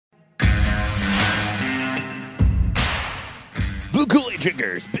Blue Kool-Aid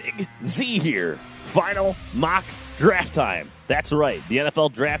drinkers, Big Z here. Final mock draft time. That's right. The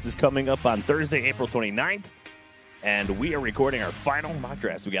NFL draft is coming up on Thursday, April 29th, and we are recording our final mock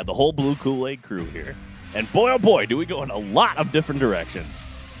drafts. We got the whole Blue Kool-Aid crew here. And boy, oh boy, do we go in a lot of different directions.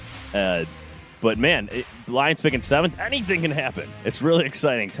 But man, Lions picking 7th, anything can happen. It's really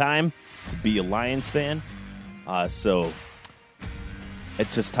exciting time to be a Lions fan. So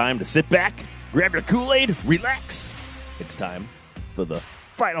it's just time to sit back, grab your Kool-Aid, relax. It's time for the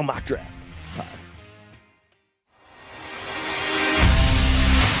final mock draft.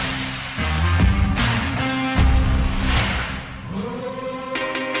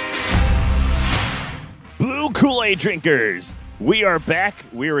 Blue Kool-Aid drinkers, we are back.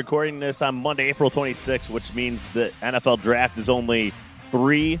 We are recording this on Monday, April 26th, which means the NFL draft is only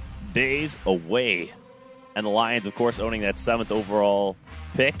 3 days away. And the Lions, of course, owning that 7th overall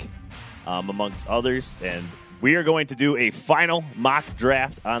pick, amongst others. And we are going to do a final mock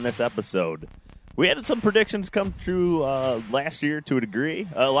draft on this episode. We had some predictions come true last year to a degree.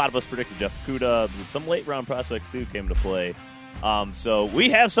 A lot of us predicted Jeff Okudah. Some late-round prospects, too, came to play. So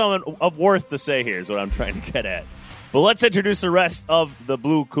we have something of worth to say here is what I'm trying to get at. But let's introduce the rest of the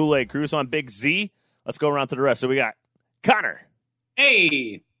Blue Kool-Aid crew. So I'm Big Z. Let's go around to the rest. So we got Connor.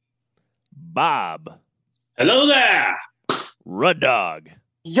 Hey. Bob. Hello there. Rud Dog.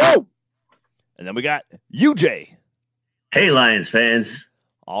 Yo. And then we got UJ. Hey, Lions fans.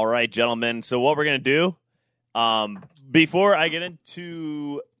 All right, gentlemen. So what we're going to do, before I get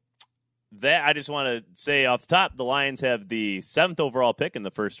into that, I just want to say off the top, the Lions have the 7th overall pick in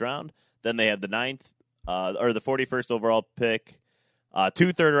the first round. Then they have the 9th, or the 41st overall pick,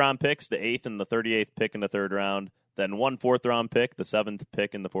 2 third-round picks, the 8th and the 38th pick in the third round, then 1 fourth-round pick, the 7th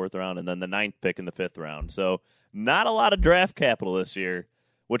pick in the 4th round, and then the 9th pick in the 5th round. So not a lot of draft capital this year,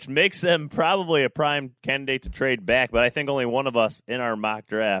 which makes them probably a prime candidate to trade back. But I think only one of us in our mock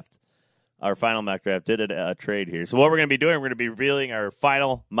draft, our final mock draft, did a trade here. So what we're going to be doing, we're going to be revealing our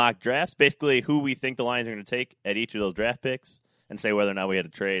final mock drafts, basically who we think the Lions are going to take at each of those draft picks, and say whether or not we had a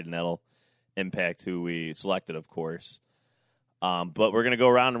trade, and that'll impact who we selected, of course. But we're going to go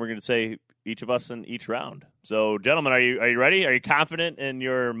around and we're going to say each of us in each round. So, gentlemen, are you ready? Are you confident in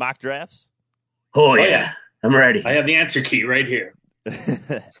your mock drafts? Oh, yeah. I'm ready. I have the answer key right here.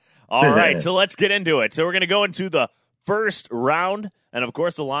 All right, so let's get into it. So we're going to go into the first round, and of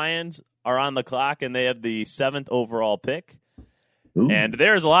course the Lions are on the clock, and they have the 7th overall pick. Ooh. And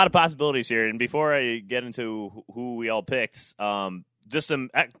there's a lot of possibilities here. And before I get into who we all picked, just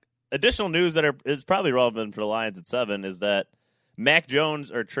some additional news that is probably relevant for the Lions at 7 is that Mac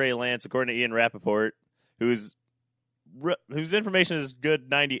Jones or Trey Lance, according to Ian Rappaport, whose information is good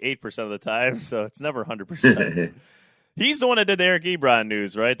 98% of the time, so it's never 100%. He's the one that did the Eric Ebron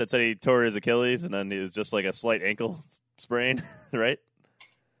news, right? That said he tore his Achilles, and then it was just like a slight ankle sprain, right?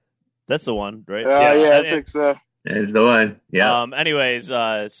 That's the one, right? Yeah, I think so. That's the one. Yeah. Anyways,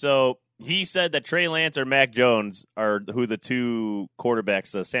 so he said that Trey Lance or Mac Jones are who the 2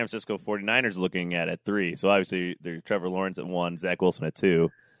 quarterbacks the San Francisco 49ers are looking at 3. So obviously there's Trevor Lawrence at 1, Zach Wilson at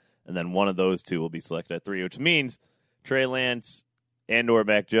 2, and then one of those 2 will be selected at 3, which means Trey Lance and or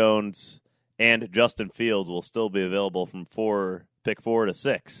Mac Jones and Justin Fields will still be available from pick 4 to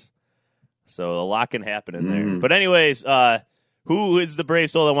 6. So a lot can happen in there. But anyways, who is the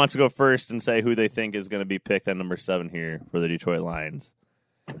brave soul that wants to go first and say who they think is going to be picked at number 7 here for the Detroit Lions?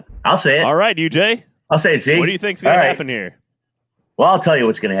 I'll say it. All right, UJ. I'll say it, Z. What do you think's going to happen here? Well, I'll tell you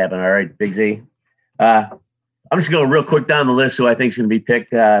what's going to happen. All right, Big Z. I'm just going real quick down the list who I think is going to be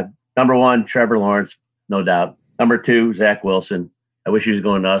picked. Number 1, Trevor Lawrence, no doubt. Number 2, Zach Wilson. I wish he was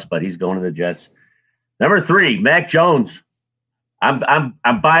going to us, but he's going to the Jets. Number 3, Mac Jones. I'm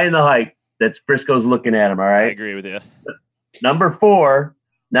buying the hype that Briscoe's looking at him. All right, I agree with you. Number 4.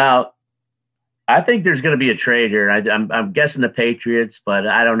 Now, I think there's going to be a trade here. I'm guessing the Patriots, but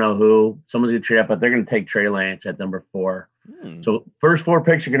I don't know who. Someone's going to trade up, but they're going to take Trey Lance at number 4. So first 4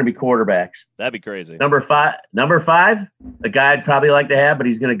 picks are going to be quarterbacks. That'd be crazy. Number five, the guy I'd probably like to have, but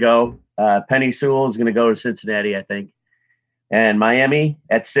he's going to go. Penny Sewell is going to go to Cincinnati, I think. And Miami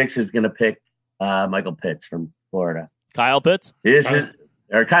at 6 is going to pick Michael Pitts from Florida. Kyle Pitts?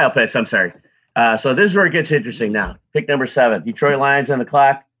 Kyle Pitts, I'm sorry. So this is where it gets interesting now. Pick number 7, Detroit Lions on the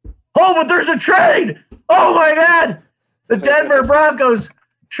clock. Oh, but there's a trade. Oh, my God. The Denver Broncos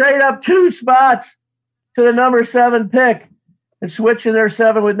trade up 2 spots to the number 7 pick and switching their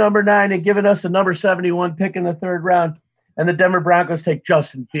 7 with number 9 and giving us the number 71 pick in the 3rd round. And the Denver Broncos take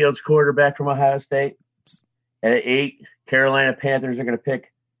Justin Fields, quarterback from Ohio State. And at 8, Carolina Panthers are going to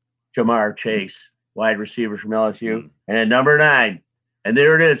pick Jamar Chase, wide receiver from LSU. And at number 9, and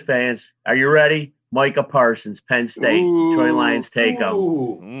there it is, fans. Are you ready? Micah Parsons, Penn State. Detroit Lions take him.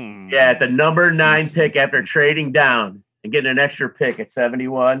 Ooh. Yeah, at the number 9 pick after trading down and getting an extra pick at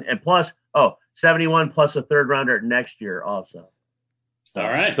 71. And plus, 71 plus a third rounder next year also. All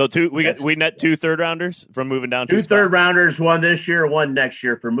right. So we net 2 third rounders from moving down 2 2 third spots. rounders, one this year, one next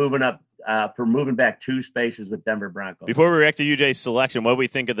year for moving up, for moving back 2 spaces with Denver Broncos. Before we react to UJ's selection, what do we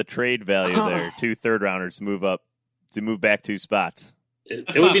think of the trade value there? 2 third rounders to move back 2 spots.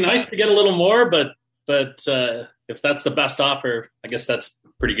 It would be nice to get a little more, but if that's the best offer, I guess that's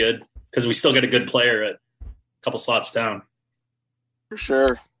pretty good because we still get a good player at a couple slots down. For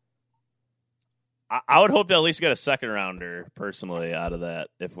sure. I would hope to at least get a second rounder personally out of that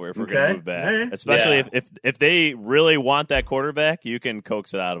if we're going to move back. Right. Especially if they really want that quarterback, you can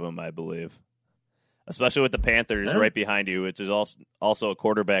coax it out of them, I believe. Especially with the Panthers right behind you, which is also a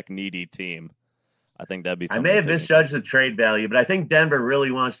quarterback needy team. I think that'd be something. I may have misjudged the trade value, but I think Denver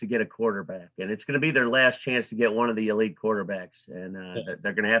really wants to get a quarterback, and it's going to be their last chance to get one of the elite quarterbacks, and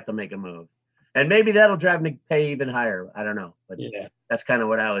they're going to have to make a move. And maybe that'll drive McPay even higher. I don't know, but that's kind of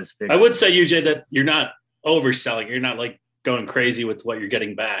what I was thinking. I would say, UJ, that you're not overselling. You're not like going crazy with what you're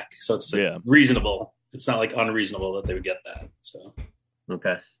getting back. So it's reasonable. It's not like unreasonable that they would get that. So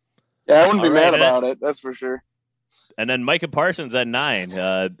okay. Yeah, I wouldn't be mad about it. That's for sure. And then Micah Parsons at 9.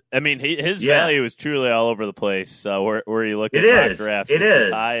 I mean, his value is truly all over the place. Where you look at mock drafts, it's as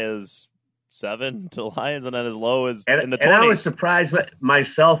high as 7 to Lions, and then as low as in the 20s. And I was surprised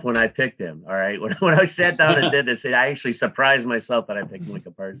myself when I picked him. All right, when I sat down and did this, I actually surprised myself that I picked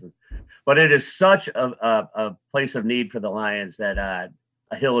Micah Parsons. But it is such a place of need for the Lions that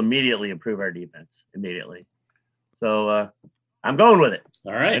he'll immediately improve our defense immediately. So I'm going with it.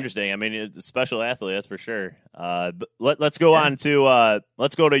 All right, interesting. I mean, it's a special athlete, that's for sure. But let's go on to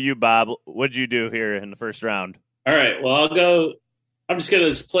let's go to you, Bob. What did you do here in the first round? All right. Well, I'll go. I'm just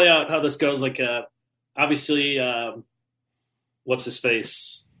going to play out how this goes. Like, obviously, what's his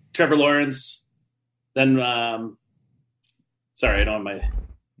face? Trevor Lawrence. Then, sorry, I don't have my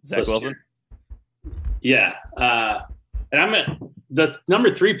Zach Wilson. Here. Yeah. And I'm at the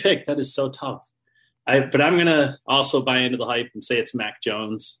number 3 pick. That is so tough. But I'm going to also buy into the hype and say it's Mac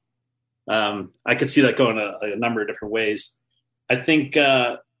Jones. I could see that going a number of different ways. I think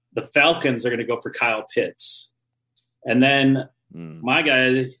the Falcons are going to go for Kyle Pitts. And then my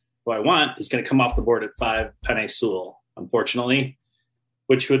guy who I want is going to come off the board at 5, Penei Sewell, unfortunately,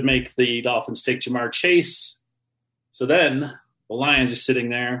 which would make the Dolphins take Jamar Chase. So then the Lions are sitting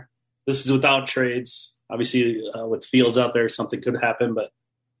there. This is without trades. Obviously, with Fields out there, something could happen. But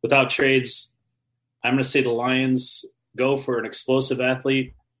without trades, I'm going to say the Lions go for an explosive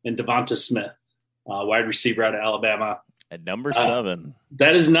athlete in Devonta Smith, wide receiver out of Alabama. At number 7.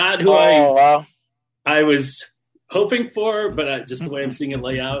 That is not who I was hoping for, but just the way I'm seeing it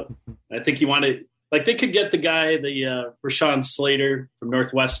lay out. I think he wanted – like they could get the guy, the Rashawn Slater from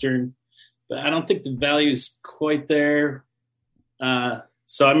Northwestern, but I don't think the value is quite there.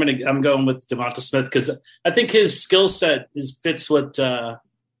 So I'm going with Devonta Smith because I think his skill set fits what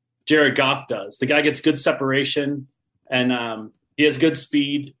Jared Goff does. The guy gets good separation and he has good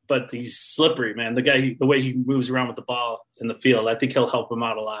speed, but he's slippery, man. The way he moves around with the ball in the field, I think he'll help him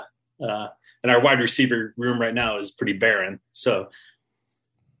out a lot. And our wide receiver room right now is pretty barren. So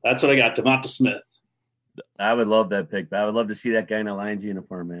that's what I got, Devonta Smith. I would love that pick. I would love to see that guy in a Lions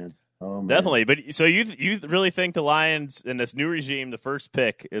uniform, man. Oh, man. Definitely. But so you really think the Lions in this new regime, the first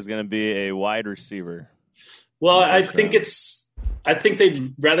pick is going to be a wide receiver? Well, I think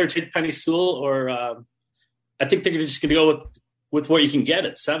they'd rather take Penei Sewell or I think they're just going to go with what you can get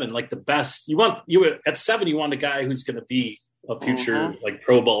at 7, like the best. At 7, you want a guy who's going to be a future like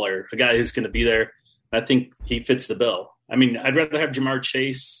Pro Bowler, a guy who's going to be there. I think he fits the bill. I mean, I'd rather have Jamar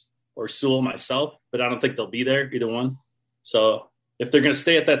Chase or Sewell myself, but I don't think they'll be there, either one. So if they're going to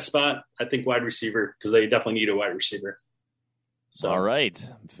stay at that spot, I think wide receiver, because they definitely need a wide receiver. So. All right.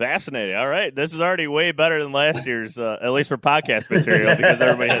 Fascinating. All right. This is already way better than last year's, at least for podcast material, because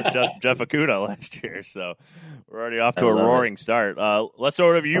everybody has Jeff Okudah last year. So we're already off to a roaring start. Let's throw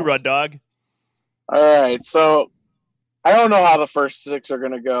it over to you, Rud Dog. All right. So I don't know how the first 6 are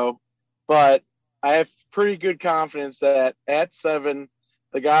going to go, but I have pretty good confidence that at 7,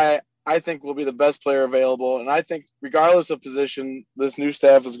 the guy I think will be the best player available. And I think regardless of position, this new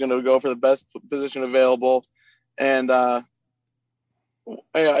staff is going to go for the best position available. And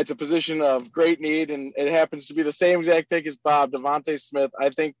it's a position of great need, and it happens to be the same exact pick as Bob, Devonta Smith.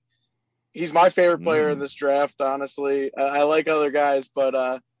 I think he's my favorite player in this draft, honestly. I like other guys, but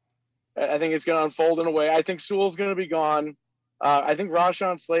I think it's going to unfold in a way. I think Sewell's going to be gone. I think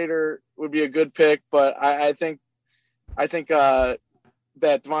Rashawn Slater would be a good pick, but I think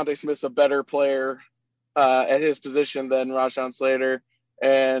that Devontae Smith's a better player at his position than Rashawn Slater.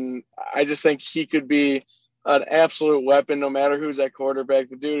 And I just think he could be an absolute weapon no matter who's at quarterback.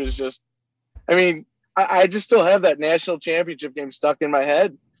 The dude is just, I mean, I just still have that national championship game stuck in my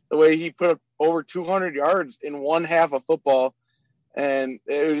head, the way he put up over 200 yards in one half of football. And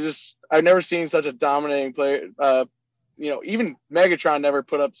it was just, I've never seen such a dominating player. Even Megatron never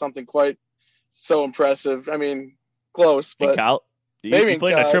put up something quite so impressive. I mean, close, but maybe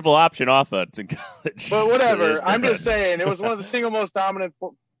playing a triple option offense in college. But whatever. I'm just saying, it was one of the single most dominant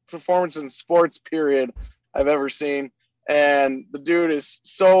performances in sports, period, I've ever seen. And the dude is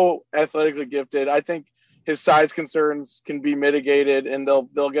so athletically gifted. I think his size concerns can be mitigated, and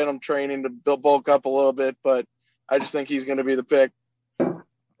they'll get him training to bulk up a little bit. But I just think he's going to be the pick.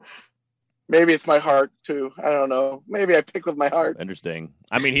 Maybe it's my heart too. I don't know. Maybe I pick with my heart. Interesting.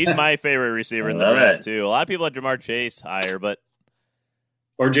 I mean, he's my favorite receiver in the draft too. A lot of people have Jamar Chase higher,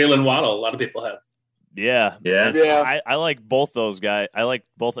 or Jalen Waddle. A lot of people have. Yeah. I like both those guys. I like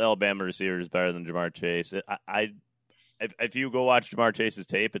both Alabama receivers better than Jamar Chase. If you go watch Jamar Chase's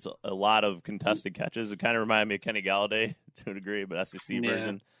tape, it's a lot of contested catches. It kind of reminded me of Kenny Galladay to a degree, but SEC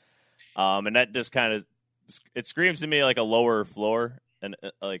version. And that just kind of it screams to me like a lower floor, and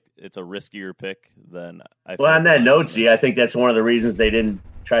like it's a riskier pick than I. Well, on that note, I think that's one of the reasons they didn't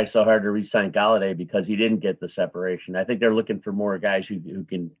try so hard to re-sign Galladay, because he didn't get the separation. I think they're looking for more guys who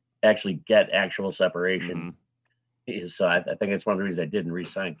can actually get actual separation. Mm-hmm. So I think it's one of the reasons I didn't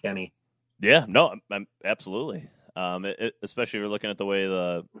re-sign Kenny. Yeah, no, absolutely. Especially if you're looking at the way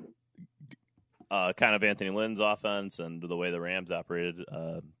the kind of Anthony Lynn's offense and the way the Rams operated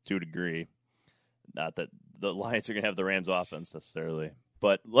to a degree. Not that the Lions are going to have the Rams offense necessarily.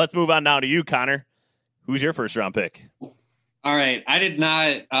 But let's move on now to you, Connor. Who's your first-round pick? All right. I did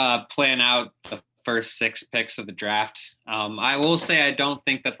not plan out the first 6 picks of the draft. I will say I don't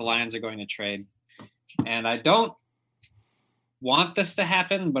think that the Lions are going to trade. And I don't want this to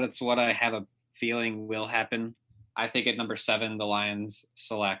happen, but it's what I have a feeling will happen. I think at number 7, the Lions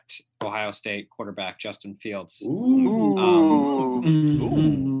select Ohio State quarterback Justin Fields.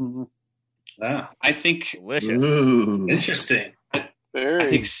 I think delicious. Interesting. I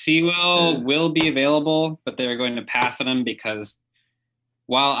think Sewell will be available, but they're going to pass on him because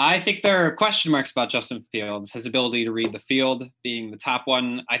while I think there are question marks about Justin Fields, his ability to read the field being the top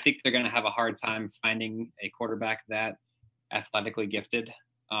one, I think they're going to have a hard time finding a quarterback that athletically gifted.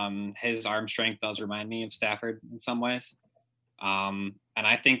 His arm strength does remind me of Stafford in some ways. And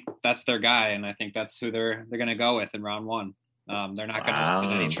I think that's their guy, and I think that's who they're going to go with in round 1. They're not going to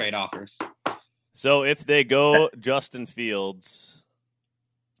send any trade offers. So if they go Justin Fields,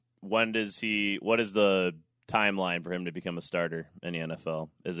 what is the timeline for him to become a starter in the NFL?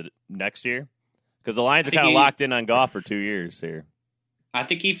 Is it next year? Because the Lions are kind of locked in on Goff for 2 years here. I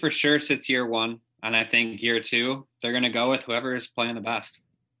think he for sure sits year 1, and I think year 2 they're going to go with whoever is playing the best.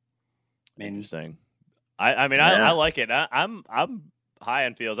 Interesting. I like it. I'm high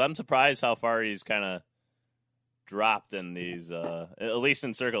on Fields. I'm surprised how far he's kind of dropped in these, at least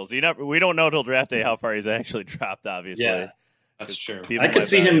in circles. We don't know till draft day how far he's actually dropped. Obviously, yeah, that's true. I could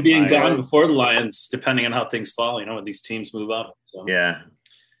see him being gone before the Lions, depending on how things fall. When these teams move up. So. Yeah,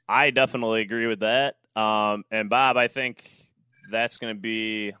 I definitely agree with that. And Bob, I think that's going to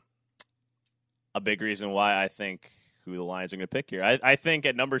be a big reason why I think who the Lions are going to pick here. I think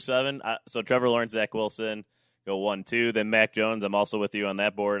at number 7, so Trevor Lawrence, Zach Wilson go 1, 2. Then Mac Jones, I'm also with you on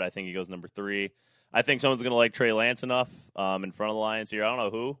that board. I think he goes number 3. I think someone's going to like Trey Lance enough in front of the Lions here. I don't know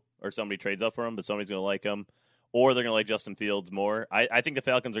who, or somebody trades up for him, but somebody's going to like him. Or they're going to like Justin Fields more. I think the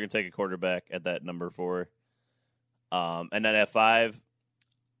Falcons are going to take a quarterback at that number 4. And then at 5,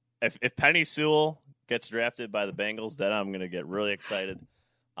 if Penny Sewell gets drafted by the Bengals, then I'm going to get really excited.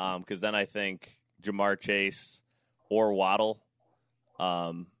 Because then I think Jamar Chase or Waddle,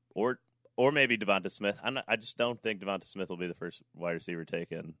 or maybe Devonta Smith. I just don't think Devonta Smith will be the first wide receiver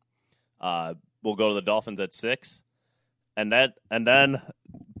taken. We'll go to the Dolphins at 6, and then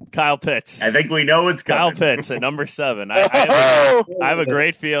Kyle Pitts. I think we know it's Kyle Pitts at number 7. I have a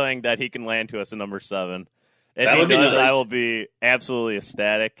great feeling that he can land to us at number 7. If he does, I will be absolutely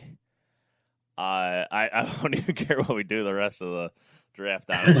ecstatic. I don't even care what we do the rest of the draft.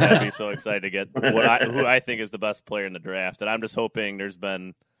 Honestly, I'd be so excited to get who I think is the best player in the draft, and I'm just hoping there's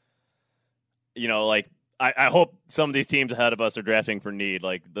been, I hope some of these teams ahead of us are drafting for need.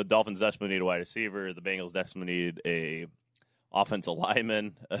 Like the Dolphins desperately need a wide receiver. The Bengals desperately need a offensive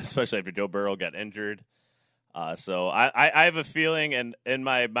lineman, especially after Joe Burrow got injured. So I have a feeling, and in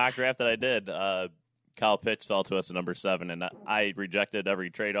my mock draft that I did, Kyle Pitts fell to us at number 7, and I rejected every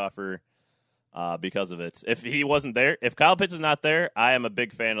trade offer because of it. If he wasn't there, if Kyle Pitts is not there, I am a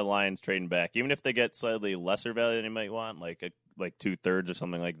big fan of the Lions trading back, even if they get slightly lesser value than you might want, like 2/3 or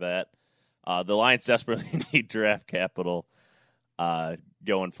something like that. The Lions desperately need draft capital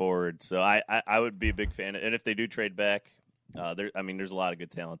going forward, so I would be a big fan. And if they do trade back, there's a lot of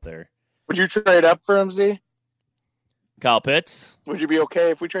good talent there. Would you trade up for him, Z? Kyle Pitts? Would you be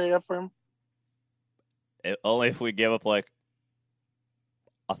okay if we traded up for him? Only if we give up like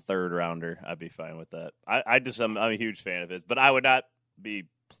a third rounder, I'd be fine with that. I'm a huge fan of his, but I would not be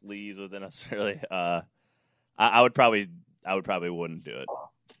pleased with it necessarily. I would probably wouldn't do it,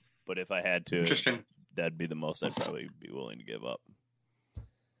 but if I had to, Interesting. That'd be the most I'd probably be willing to give up.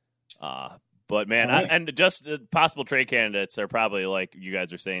 But man, All right. and just the possible trade candidates are probably like you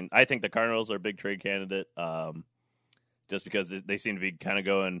guys are saying. I think the Cardinals are a big trade candidate, just because they seem to be kind of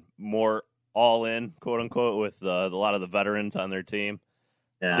going more all in, quote unquote, with a lot of the veterans on their team.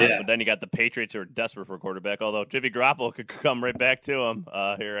 Yeah. But then you got the Patriots who are desperate for a quarterback. Although Jimmy Garoppolo could come right back to him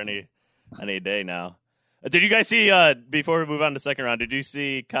here any day now. Did you guys see before we move on to the second round? Did you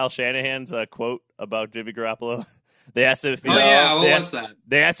see Kyle Shanahan's quote about Jimmy Garoppolo? They asked if What was that?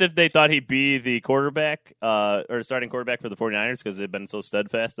 They asked if they thought he'd be the quarterback or starting quarterback for the 49ers because they've been so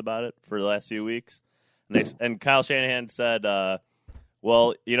steadfast about it for the last few weeks. And Kyle Shanahan said,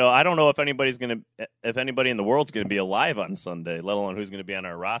 well, I don't know if anybody in the world's going to be alive on Sunday, let alone who's going to be on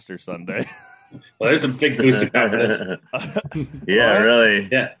our roster Sunday. Well, there's a big boost of confidence. Yeah, really.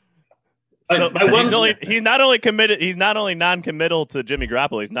 Yeah. So My he's not only committed. He's not only non-committal to Jimmy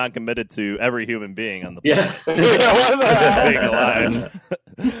Garoppolo. He's non-committed to every human being on the planet. Yeah. What the heck? Being alive.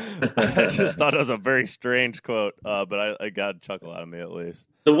 I just thought it was a very strange quote, but I got a chuckle out of me at least.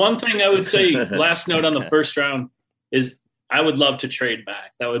 The one thing I would say, last note on the first round, is I would love to trade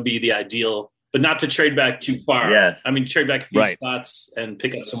back. That would be the ideal, but not to trade back too far. Yes. I mean, trade back a few Right. spots and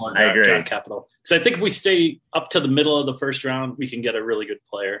pick up some more I agree. draft capital. Because I think if we stay up to the middle of the first round, we can get a really good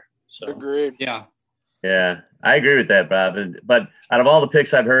player. So Agreed. Yeah. Yeah, I agree with that, Bob. But out of all the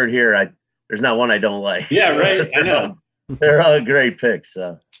picks I've heard here, there's not one I don't like. yeah, right. I know. They're all great picks.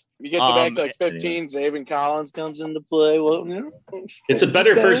 So. You get to back to like 15, Zaven Collins comes into play. Well, It's a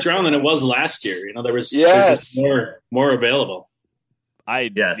better first round than it was last year. There was Yes. there's just more available.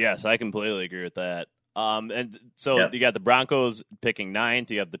 Yes. I completely agree with that. And so Yep. you got the Broncos picking 9th,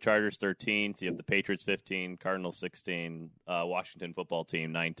 you have the Chargers 13th, you have the Patriots 15, Cardinals 16, Washington football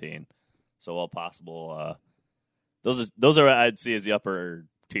team 19. So all possible. Those are I'd see as the upper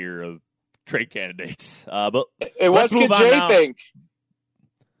tier of trade candidates. But Hey, what's let's move Kid on Jay now. think?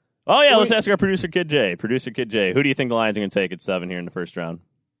 oh yeah, let's ask our producer Kid J. Producer Kid J, who do you think the Lions are going to take at 7 here in the first round?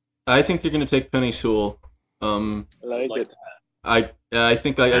 I think they're going to take Penny Sewell. I like Like it. I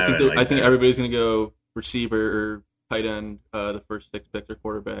think that. everybody's going to go receiver or tight end the first 6 picks or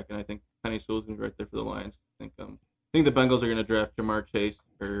quarterback, and I think Penny Sewell's going to be right there for the Lions. I think the Bengals are going to draft Jamar Chase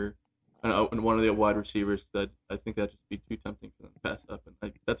or one of the wide receivers. That I think that'd just be too tempting for them to pass up,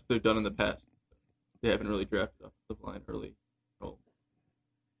 and that's what they've done in the past. They haven't really drafted off the line early. Oh.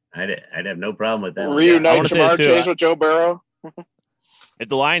 I'd have no problem with that. I Reunite wanna say Jamar this too. Chase with Joe Burrow. If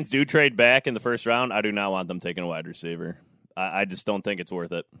the Lions do trade back in the first round, I do not want them taking a wide receiver. I just don't think it's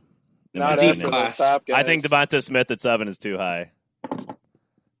worth it. in my Not deep after opinion. those class. top guys. I think Devonta Smith at 7 is too high.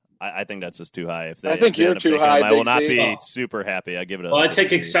 I think that's just too high. If they, I think if they you're end up too taking high, him, I will Big not Z. be Oh. super happy. I give it a. Well, I take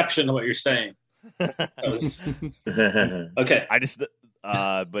C. exception to what you're saying. Okay. I just, but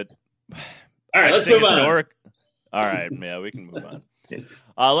All right, I let's think move on. historic. All right, yeah, we can move on.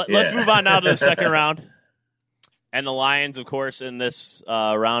 Let's Yeah. move on now to the second round. And the Lions, of course, in this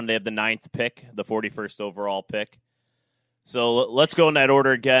round, they have the 9th pick, the 41st overall pick. So let's go in that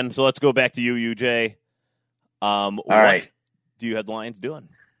order again. So let's go back to you, UJ. What right. do you have the Lions doing?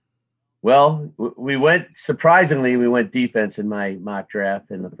 Well, we went defense in my mock draft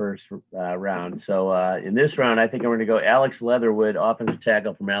in the first round. So in this round, I think I'm going to go Alex Leatherwood, offensive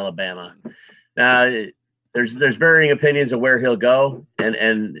tackle from Alabama. Now, there's varying opinions of where he'll go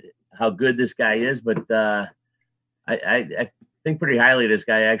and how good this guy is, but I think pretty highly of this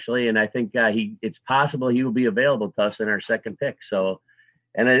guy actually, and I think it's possible he will be available to us in our second pick. So.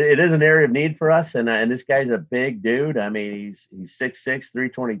 And it is an area of need for us. And this guy's a big dude. I mean, he's 6'6",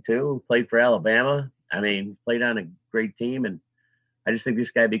 322, played for Alabama. I mean, played on a great team. And I just think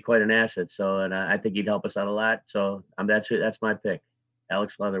this guy would be quite an asset. So, and I think he'd help us out a lot. So that's my pick,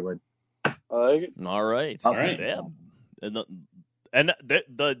 Alex Leatherwood. I like it. All right. All right. Yeah. And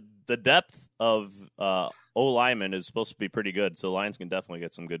the depth of O-lineman is supposed to be pretty good. So Lions can definitely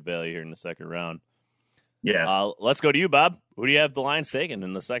get some good value here in the second round. Yeah. Let's go to you, Bob. Who do you have the Lions taking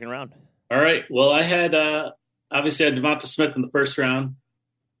in the second round? All right. Well, I had obviously I had Devonta Smith in the first round.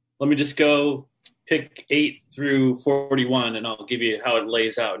 Let me just go pick 8 through 41, and I'll give you how it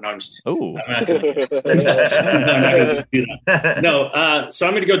lays out. No, I'm just. Ooh. I'm not gonna do that. No, so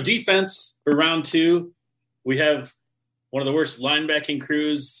I'm going to go defense for round 2. We have one of the worst linebacking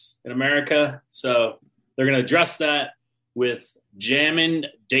crews in America, so they're going to address that with Jamin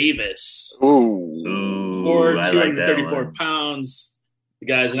Davis. Ooh. Or I like that 234 one. pounds. The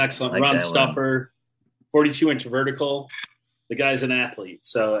guy's an excellent Like run that one. stuffer, 42-inch vertical. The guy's an athlete,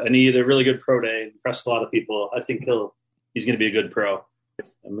 so and he had a really good pro day. Impressed a lot of people. I think he's going to be a good pro.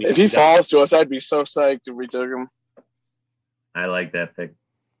 If he falls to us, I'd be so psyched if we took him. I like that pick.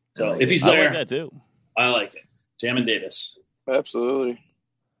 So if he's I like there, that too. I like it. Jamin Davis. Absolutely.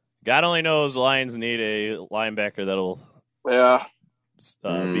 God only knows Lions need a linebacker that'll Yeah.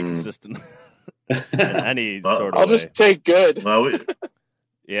 be consistent in any Well, sort of I'll way. just take good. Well,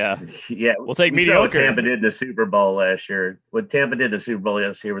 Yeah. yeah, We'll take we saw what mediocre. Tampa did in the Super Bowl last year. What Tampa did in the Super Bowl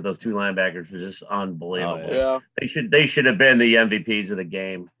last year with those 2 linebackers was just unbelievable. Oh, Yeah. They should have been the MVPs of the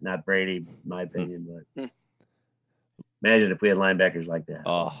game, not Brady, in my opinion. But imagine if we had linebackers like that.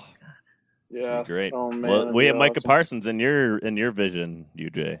 Oh, Yeah. great. Oh, man. Well, that'd we be have Micah awesome. Parsons in your vision,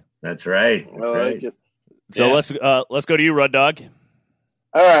 UJ. That's right. I That's right. like it. So Yeah. let's go to you, Rud Dog.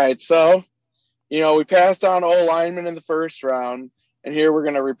 All right. So, we passed on O lineman in the first round, and here we're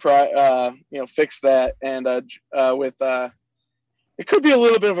going to fix that. And it could be a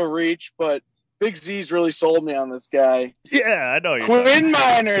little bit of a reach, but Big Z's really sold me on this guy. Yeah, I know you. Quinn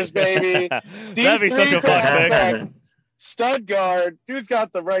Miners, baby. That'd be such a fun pick. prospect. Stud guard. Dude's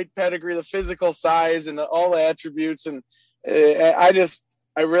got the right pedigree, the physical size, and all the attributes. And I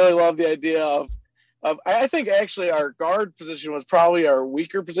really love the idea of I think actually our guard position was probably our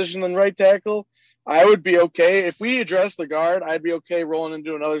weaker position than right tackle. I would be okay if we address the guard. I'd be okay rolling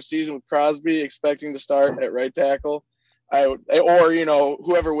into another season with Crosby, expecting to start at right tackle. Or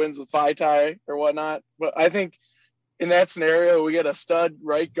whoever wins with Vaitai or whatnot. But I think in that scenario, we get a stud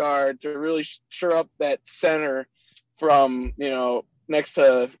right guard to really shore up that center from next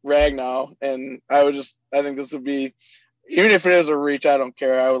to Ragnow, and I think this would be, even if it is a reach, I don't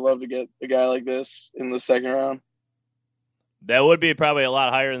care. I would love to get a guy like this in the second round. That would be probably a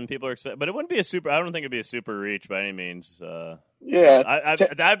lot higher than people are expecting, but it wouldn't be a super. I don't think it'd be a super reach by any means. Yeah,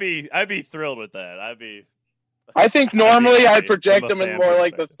 I'd be thrilled with that. I think normally I'd from project a them in fan more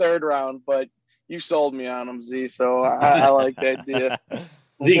like the perspective. third round, but you sold me on them, Z. So I like the idea.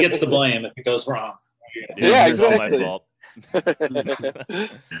 Z gets the blame if it goes wrong. Yeah, it's all exactly. my fault.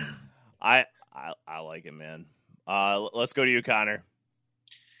 I like it, man. Let's go to you, Connor.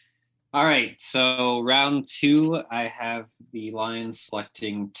 All right, so round 2, I have the Lions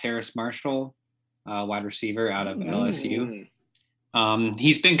selecting Terrace Marshall, wide receiver out of LSU.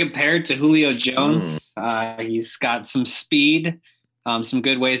 He's been compared to Julio Jones. He's got some speed, some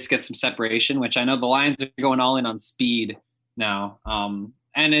good ways to get some separation, which I know the Lions are going all in on speed now.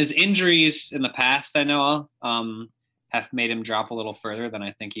 And his injuries in the past, I know, have made him drop a little further than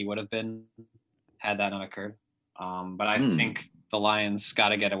I think he would have been had that not occurred. But I think the Lions got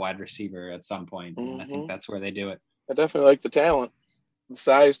to get a wide receiver at some point. And I think that's where they do it. I definitely like the talent, the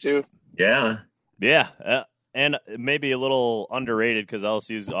size too. Yeah. Yeah, and maybe a little underrated because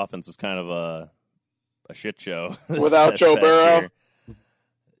LSU's offense is kind of a shit show Without this Joe past Burrow.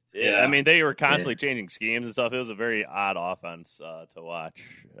 year. I mean, they were constantly changing schemes and stuff. It was a very odd offense to watch.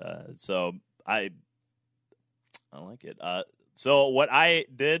 So I like it. So what I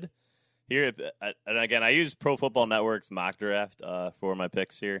did here, and again, I used Pro Football Network's mock draft for my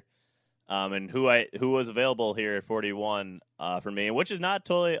picks here, and who was available here at 41 for me, which is not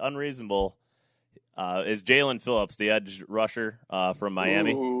totally unreasonable, is Jalen Phillips, the edge rusher from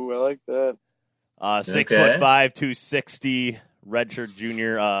Miami. Ooh, I like that. 6'5", 260, redshirt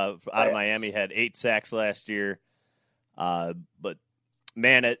junior out of Miami, had 8 sacks last year. But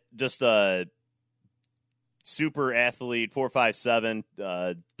man, it just a super athlete, 4'5'7",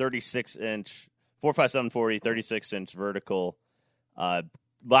 36-inch, 4'5'7", 40, 36-inch vertical. A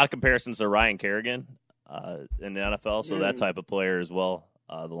lot of comparisons to Ryan Kerrigan in the NFL, so that type of player as well.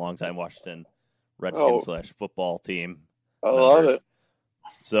 The longtime Washington Redskins / football team. I love it.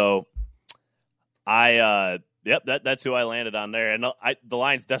 So that's who I landed on there, and the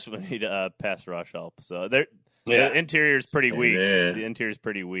Lions desperately need pass rush help. So the interior is pretty weak. Yeah. The interior is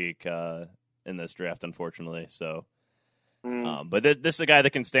pretty weak in this draft, unfortunately. So, but this is a guy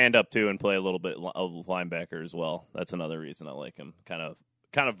that can stand up too and play a little bit of linebacker as well. That's another reason I like him. Kind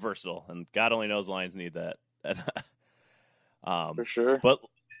of versatile, and God only knows Lions need that. For sure. But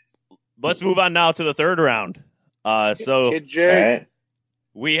let's move on now to the third round. So Kid Jig. All right.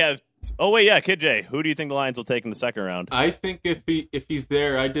 we have Oh wait, yeah, Kid J. Who do you think the Lions will take in the second round? I think if he's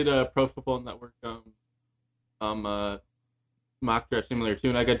there, I did a Pro Football Network mock draft simulator too,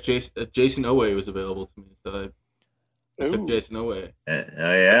 and I got Jason Owe was available to me, so I took Jason Owe. Oh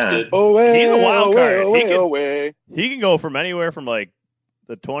yeah. Owe, He's a wild card. Owe. He can go from anywhere from like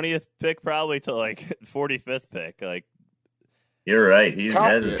the 20th pick probably to like 45th pick. Like You're right. He's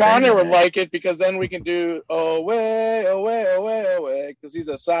Connor would like it because then we can do away, because he's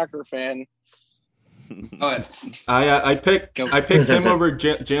a soccer fan. I picked him over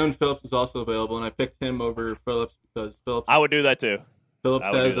Jalen Phillips is also available, and I picked him over Phillips because Phillips. I would do that too.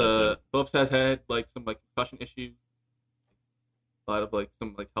 Phillips has had like some like concussion issues, a lot of like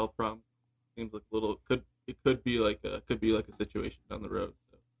some like health problems. Seems like it could be like a situation down the road.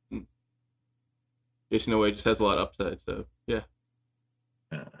 So. Jason Owe just has a lot of upside, so yeah.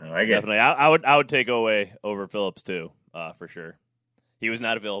 Definitely, I would take Owe over Phillips too, for sure. He was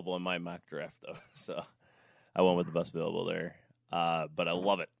not available in my mock draft though, so I went with the best available there. But I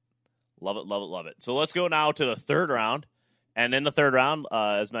love it. So let's go now to the third round. And in the third round,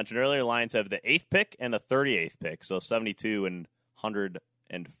 as mentioned earlier, Lions have the 8th pick and the 38th pick, so 72 and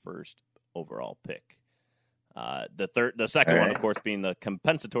 101st overall pick. The second one, of course, being the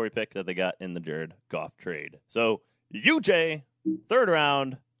compensatory pick that they got in the Jared Goff trade. So UJ, third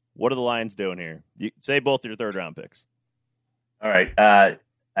round. What are the Lions doing here? You say both your third round picks. All right.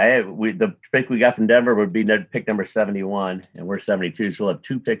 The pick we got from Denver would be pick number 71, and we're 72, so we'll have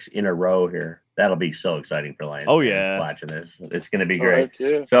 2 picks in a row here. That'll be so exciting for Lions. Oh yeah, watching this, it's going to be great.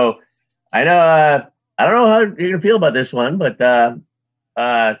 Yeah. So I know I don't know how you're going to feel about this one, but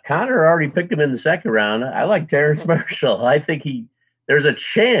Connor already picked him in the second round. I like Terrace Marshall. I think there's a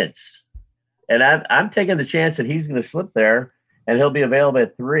chance, and I'm taking the chance that he's going to slip there, and he'll be available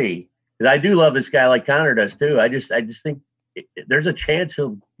at 3. Because I do love this guy like Connor does too. I just think there's a chance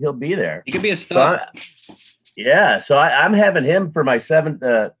he'll be there. He could be a star. So I'm having him for my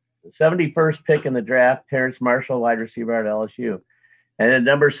 71st pick in the draft. Terrace Marshall, wide receiver at LSU, and then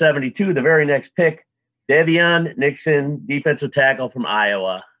number 72, the very next pick, Davion Nixon, defensive tackle from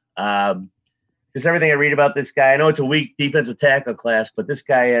Iowa. Just everything I read about this guy. I know it's a weak defensive tackle class, but this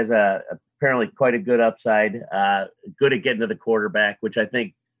guy has apparently quite a good upside. Good at getting to the quarterback, which I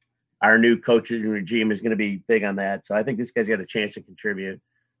think our new coaching regime is going to be big on that. So I think this guy's got a chance to contribute.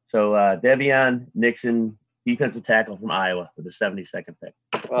 So Davion Nixon, defensive tackle from Iowa with the 72nd pick.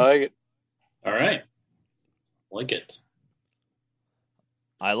 I like it. All right. Like it.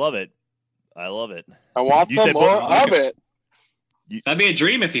 I love it. I want some more of it. That'd be a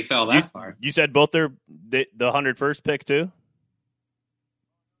dream if he fell that far. You said both the 101st pick too?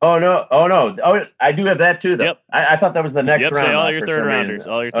 Oh no! Oh, I do have that too, though. Yep. I thought that was the next round. Say all your third rounders.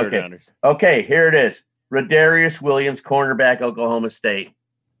 All your third rounders. Okay, here it is. Rodarius Williams, cornerback, Oklahoma State,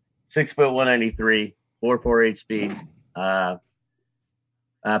 6 foot 193, 4.48 speed.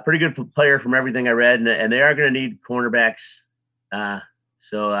 Pretty good player from everything I read, and they are going to need cornerbacks.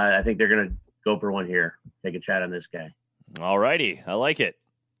 So I think they're going to go for one here. Take a shot on this guy. All righty, I like it.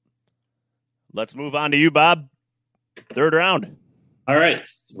 Let's move on to you, Bob. Third round. All right,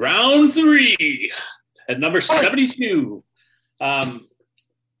 round 3 at number 72. All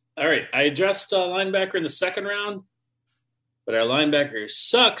right, I addressed linebacker in the second round, but our linebackers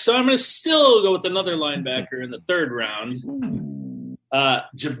suck, so I'm going to still go with another linebacker in the third round.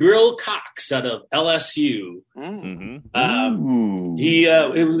 Jabril Cox out of LSU. He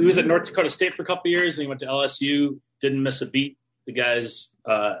was at North Dakota State for a couple of years, and he went to LSU. Didn't miss a beat. The guy's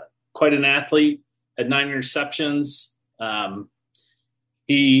quite an athlete. Had 9 interceptions.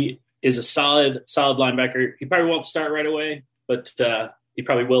 He is a solid linebacker. He probably won't start right away, but he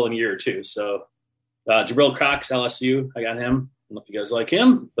probably will in a year or two. So Jabril Cox, LSU, I got him. I don't know if you guys like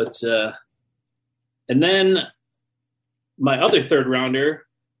him, but and then my other third rounder,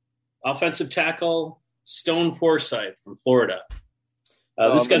 offensive tackle Stone Forsythe from Florida.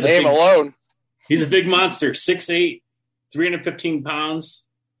 This guy's alone. He's a big monster, 6'8", 315 pounds.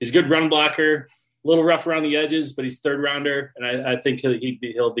 He's a good run blocker. A little rough around the edges, but he's third rounder, and I think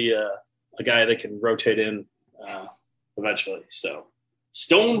he'll be a guy that can rotate in eventually. So,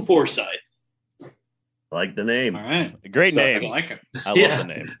 Stone Forsythe. I like the name. All right, great name. I like it. I love the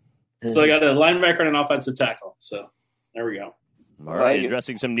name. So I got a linebacker and an offensive tackle. So there we go. All right,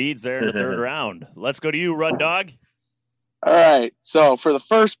 addressing some needs there in the third round. Let's go to you, Rud Dog. All right. So for the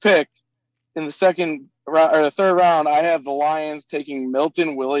first pick in the second round or the third round, I have the Lions taking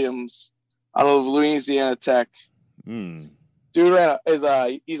Milton Williams out of Louisiana Tech. Dude he's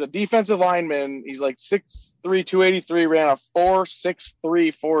a defensive lineman. He's like 6'3", 283, ran a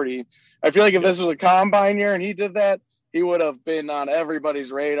 4.63 40. I feel like if this was a combine year and he did that, he would have been on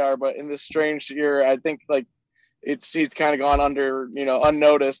everybody's radar. But in this strange year, I think like he's kind of gone under,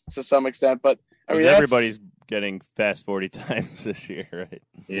 unnoticed to some extent. But I mean, everybody's getting fast 40 times this year, right?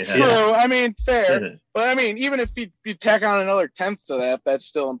 Yeah. true. I mean, fair. But I mean, even if you tack on another 10th to that, that's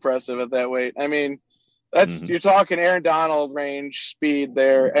still impressive at that weight. I mean, that's you're talking Aaron Donald range speed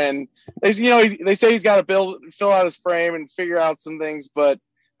there, and they say he's got to fill out his frame and figure out some things. But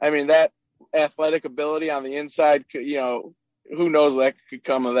I mean, that athletic ability on the inside, who knows what could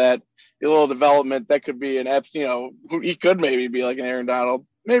come of that. A little development that could be he could maybe be like an Aaron Donald,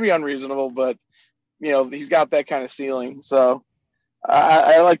 maybe unreasonable, but he's got that kind of ceiling. So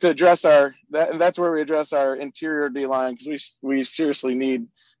I like to address that's where we address our interior D line, because we seriously need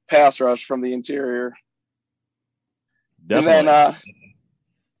pass rush from the interior. Definitely. And then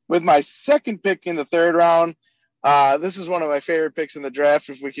with my second pick in the third round, this is one of my favorite picks in the draft.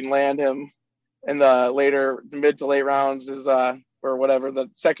 If we can land him in the mid to late rounds, is or whatever the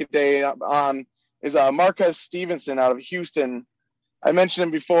second day on, is Marquez Stevenson out of Houston. I mentioned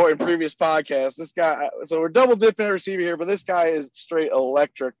him before in previous podcasts. This guy, so we're double dipping at receiver here, but this guy is straight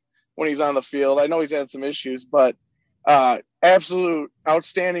electric when he's on the field. I know he's had some issues, but absolute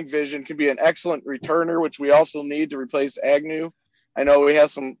outstanding vision, can be an excellent returner, which we also need to replace Agnew. I know we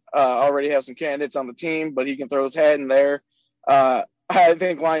have already have some candidates on the team, but he can throw his hat in there. I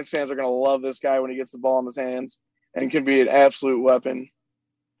think Lions fans are going to love this guy when he gets the ball in his hands, and can be an absolute weapon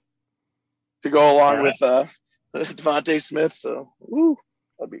to go along with Devontae Smith. So,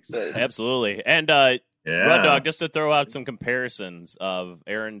 I'll be excited. Absolutely. And Red Dog, just to throw out some comparisons of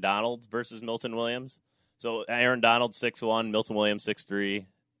Aaron Donald versus Milton Williams. So Aaron Donald 6'1", Milton Williams 6'3".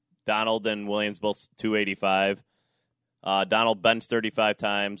 Donald and Williams both 285. Donald bench 35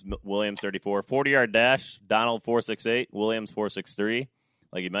 times, Williams 34. 40-yard dash, Donald 4.68, Williams 4.63,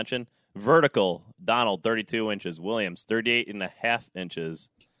 like you mentioned. Vertical, Donald 32 inches, Williams 38.5 inches.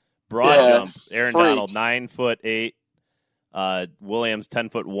 Broad jump, Aaron Donald 9'8", Williams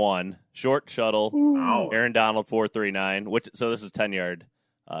 10'1". Short shuttle, Aaron Donald 4.39. So this is 10-yard.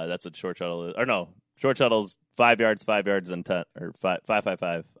 That's what short shuttle is. Or no, short shuttle's 5 yards, and 10 or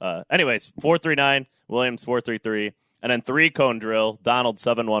 5.55. Anyways, 4.39, Williams 4.33. And then 3-cone drill, Donald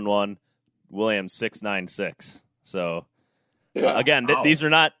 7.11, Williams 6.96. So, again, these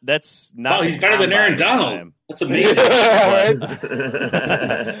are not – that's not – he's better than Aaron Donald. That's amazing.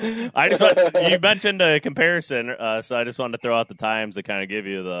 You mentioned a comparison, so I just wanted to throw out the times to kind of give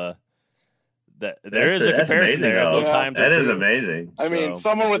you there is a comparison there. Those times that is amazing. I mean,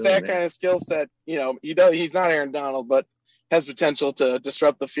 someone with that kind of skill set, he's not Aaron Donald, but – has potential to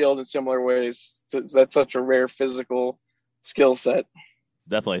disrupt the field in similar ways. That's such a rare physical skill set.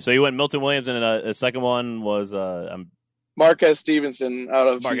 Definitely. So you went Milton Williams, and the second one was Marquez Stevenson out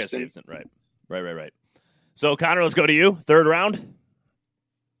of Marquez Houston. Stevenson. Right. So Connor, let's go to you. Third round.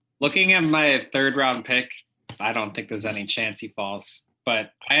 Looking at my third round pick, I don't think there's any chance he falls.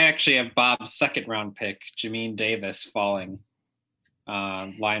 But I actually have Bob's second round pick, Jamin Davis, falling,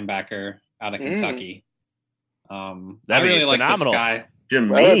 linebacker out of Kentucky. That'd really be like phenomenal. this guy. That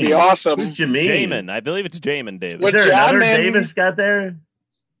would be awesome. Who's Jamin? Jamin. I believe it's Jamin Davis. Is there another Davis got there?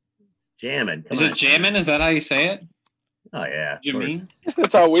 Jamin. Is it Jamin? Is that how you say it? Oh, yeah. Jamin?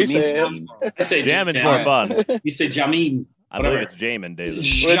 That's how we say it. I say Jamin's more fun. You say Jamin. I believe it's Jamin Davis.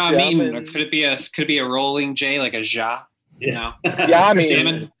 Jamin. Or could it be a rolling J, like a Ja? Yeah.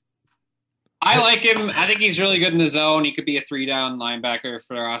 Jamin. I like him. I think he's really good in the zone. He could be a 3-down linebacker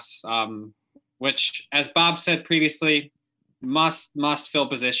for us. Which, as Bob said previously, must fill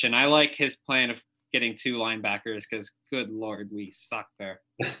position. I like his plan of getting 2 linebackers because, good Lord, we suck there.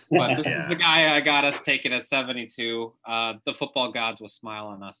 But this is the guy I got us taken at 72. The football gods will smile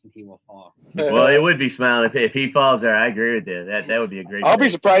on us, and he will fall. Well, it would be smiling if he falls there. I agree with you. That would be a great. I'll be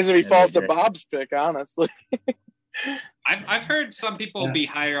surprised if he falls to Bob's pick, honestly. I've heard some people be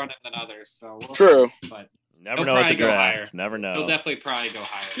higher on him than others. So true, see, but never know at the draft. Never know. He'll definitely probably go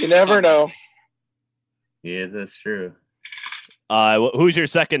higher. You never know. Yeah, that's true. Who's your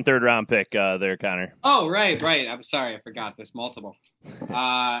second, third round pick there, Connor? Oh, right. I'm sorry, I forgot. There's multiple.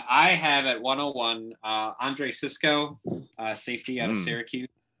 I have at 101 Andre Cisco, safety out of Syracuse.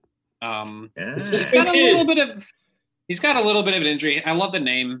 He's got a little bit of an injury. I love the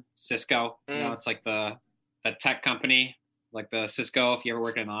name Cisco. It's like the tech company, like the Cisco. If you ever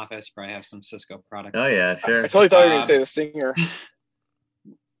work in an office, you probably have some Cisco products. Oh yeah, sure. I totally thought you were going to say the singer.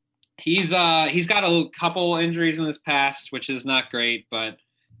 He's got a couple injuries in his past, which is not great, but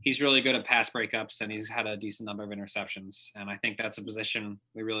he's really good at pass breakups, and he's had a decent number of interceptions. And I think that's a position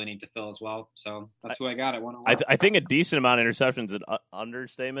we really need to fill as well. So that's who I got at 101. I think a decent amount of interceptions is an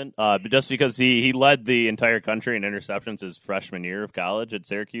understatement, just because he led the entire country in interceptions his freshman year of college at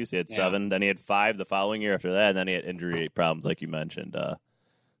Syracuse. He had 7, then he had 5 the following year after that, and then he had injury problems, like you mentioned,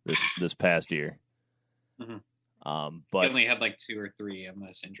 this past year. Mm-hmm. But he only had like 2 or 3 on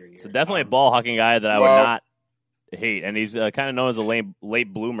this injury year. So definitely a ball hawking guy that I would not hate, and he's kind of known as a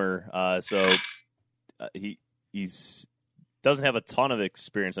late bloomer. So he's doesn't have a ton of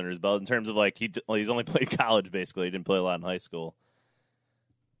experience under his belt in terms of like he's only played college basically. He didn't play a lot in high school.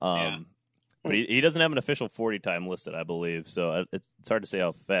 But he doesn't have an official 40 time listed, I believe. So it's hard to say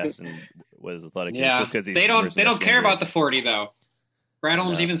how fast and what his athletic is. Just because they don't care about the 40 though. Brad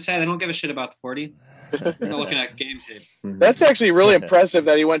Holmes even said they don't give a shit about the 40. They're not looking at game tape. That's actually really impressive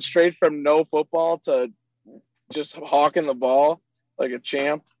that he went straight from no football to just hawking the ball like a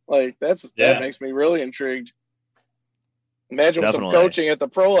champ. Like that makes me really intrigued. Imagine what some coaching at the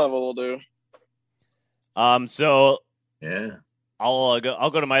pro level will do. So yeah, I'll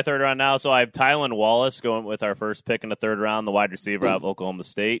go to my third round now. So I have Tylan Wallace going with our first pick in the third round, the wide receiver out of Oklahoma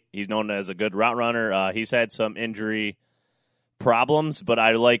State. He's known as a good route runner. He's had some injury problems, but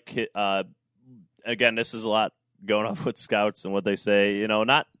I like it. Again, this is a lot going off with scouts and what they say. You know,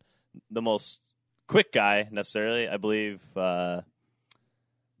 not the most quick guy necessarily. I believe I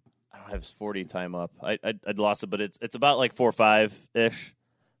don't have his 40 time up. I'd lost it, but it's about like 4.5 ish.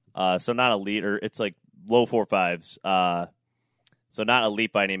 So not elite, or it's like low 4.5s. So not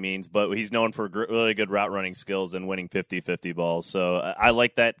elite by any means, but he's known for really good route running skills and winning 50-50 balls. So I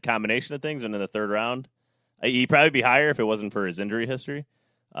like that combination of things. And in the third round, he'd probably be higher if it wasn't for his injury history.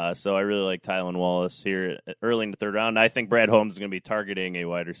 So I really like Tylan Wallace here early in the third round. I think Brad Holmes is going to be targeting a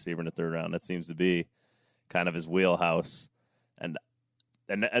wide receiver in the third round. That seems to be kind of his wheelhouse. And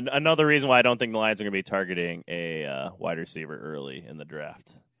another reason why I don't think the Lions are going to be targeting a wide receiver early in the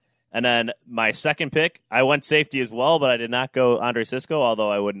draft. And then my second pick, I went safety as well, but I did not go Andre Cisco,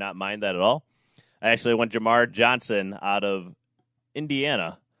 although I would not mind that at all. I actually went Jamar Johnson out of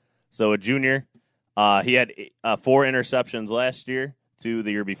Indiana. So a junior. He had 4 interceptions last year. 2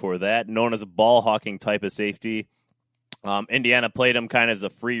 the year before that, known as a ball hawking type of safety. Indiana played him kind of as a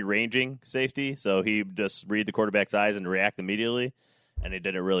free ranging safety, so he just read the quarterback's eyes and react immediately, and he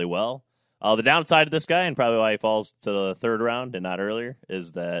did it really well. The downside of this guy, and probably why he falls to the third round and not earlier,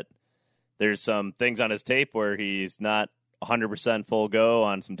 is that there's some things on his tape where he's not 100% full go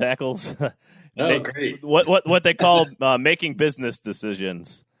on some tackles. Great. What they call making business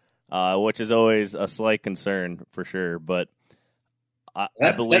decisions, which is always a slight concern for sure, but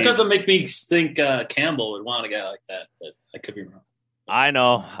I believe that doesn't make me think Campbell would want a guy like that, but I could be wrong. I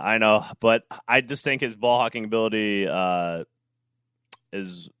know, but I just think his ball hawking ability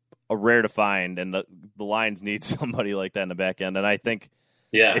is a rare to find, and the Lions need somebody like that in the back end. And I think,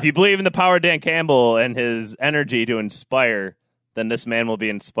 if you believe in the power of Dan Campbell and his energy to inspire, then this man will be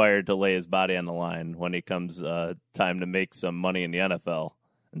inspired to lay his body on the line when it comes time to make some money in the NFL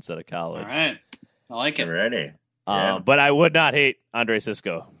instead of college. All right, I like it. Ready. But I would not hate Andre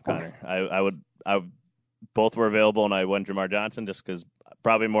Cisco, Connor. I would. Both were available, and I went Jamar Johnson just because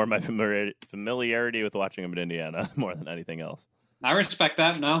probably more of my familiarity with watching him in Indiana more than anything else. I respect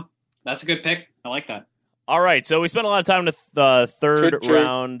that. No, that's a good pick. I like that. All right, so we spent a lot of time in the third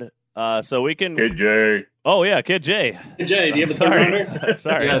round, so we can. Kid J. Oh yeah, Kid J. Kid J, do you have a third rounder?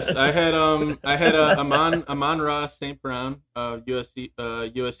 Sorry. Yes, I had Amon Ross St. Brown,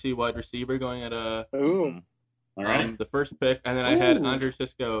 USC wide receiver, going at Ooh. All right. the first pick, and then I had Andre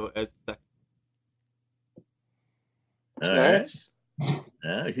Cisco as the second. Nice.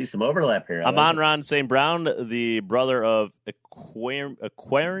 I see some overlap here. Amon-Ra St. Brown, the brother of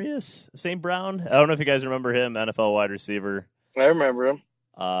Aquarius St. Brown. I don't know if you guys remember him, NFL wide receiver. I remember him.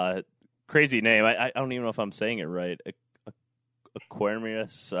 Crazy name. I don't even know if I'm saying it right.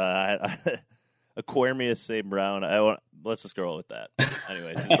 Aquarius. Aquarius St. Brown. Let's just go with that.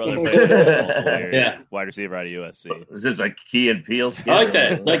 Anyways, his brother played multiple years, wide receiver out of USC. Is this like Key and Peele? I like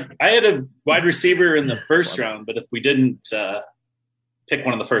that. Like I had a wide receiver in the first round, but if we didn't pick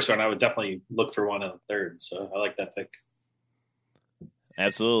one in the first round, I would definitely look for one in the third. So I like that pick.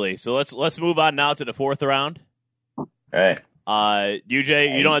 Absolutely. So let's move on now to the fourth round. All right.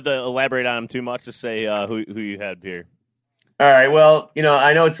 UJ, you don't have to elaborate on him too much. Just say who you had here. All right. Well,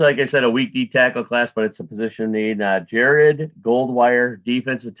 I know it's like I said, a weak D tackle class, but it's a position need. Jared Goldwire,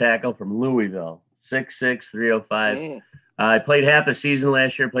 defensive tackle from Louisville, 6'6", 305. I played half the season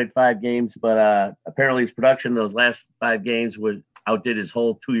last year, played 5 games, but apparently his production those last 5 games outdid his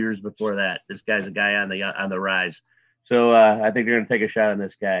whole 2 years before that. This guy's a guy on the rise. So I think they're going to take a shot on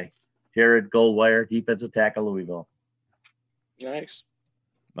this guy. Jared Goldwire, defensive tackle, Louisville. Nice.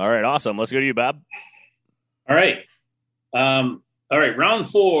 All right, awesome. Let's go to you, Bob. All right. All right, round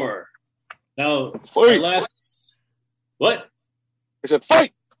 4. Now, Fight. What? I said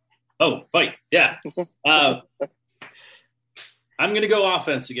fight. Oh, fight. Yeah. I'm going to go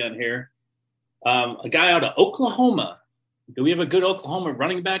offense again here. A guy out of Oklahoma. Do we have a good Oklahoma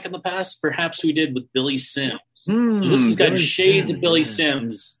running back in the past? Perhaps we did with Billy Sims. This has got shades of Billy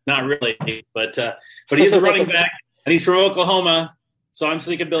Sims. Not really, but he is a running back, and he's from Oklahoma. So I'm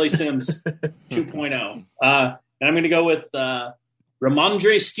thinking Billy Sims 2.0. And I'm going to go with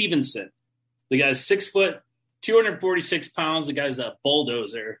Ramondre Stevenson. The guy's 6 foot, 246 pounds. The guy's a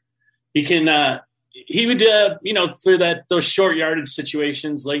bulldozer. He can, he would, for those short yardage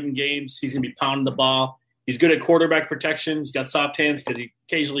situations, late in games, he's going to be pounding the ball. He's good at quarterback protection. He's got soft hands because he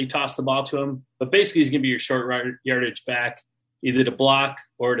occasionally toss the ball to him. But basically, he's going to be your short yardage back, either to block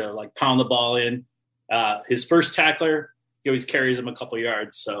or to pound the ball in. His first tackler, he always carries him a couple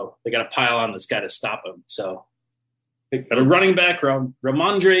yards, so they got to pile on this guy to stop him. So, but a running back,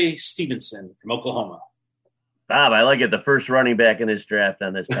 Ramondre Stevenson from Oklahoma. Bob, I like it. The first running back in this draft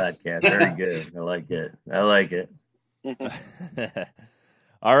on this podcast. Very good. I like it.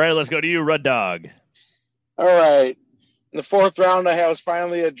 All right, let's go to you, Red Dog. All right. In the 4th round, I was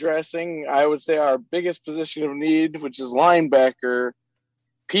finally addressing, I would say, our biggest position of need, which is linebacker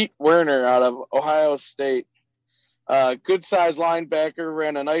Pete Werner out of Ohio State. Good size linebacker,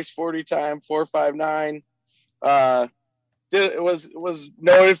 ran a nice 40 time, 4.59. Was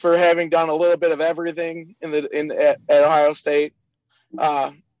noted for having done a little bit of everything at Ohio State.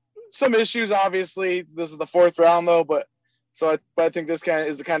 Some issues, obviously. This is the 4th round, though, but I think this guy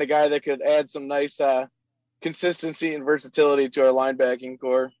is the kind of guy that could add some nice consistency and versatility to our linebacking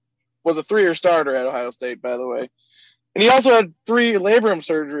core. Was a 3-year starter at Ohio State, by the way, and he also had 3 labrum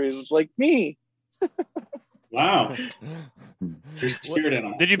surgeries, like me. Wow. You're spirit in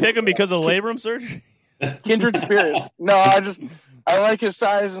him. Did you pick him because of labrum surgery? Kindred spirits. No, I like his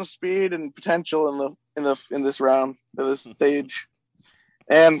size and speed and potential in this round, at this stage,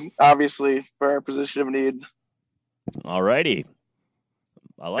 and obviously for our position of need. All righty.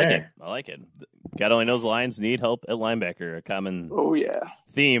 I like it. God only knows the Lions need help at linebacker, a common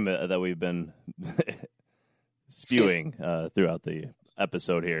theme that we've been spewing throughout the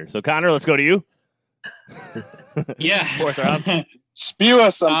episode here. So, Connor, let's go to you. Yeah. 4th round. Spew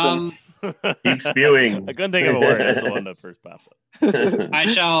us something. Keep spewing. I couldn't think of a word. That's the one that first popped up.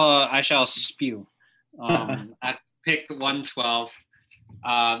 I shall spew. At pick 112.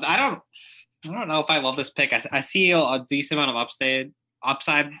 I don't know if I love this pick. I see a decent amount of upside.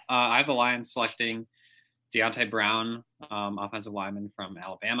 I have the Lions selecting Deontay Brown, offensive lineman from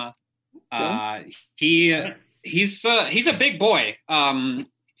Alabama. He's a big boy.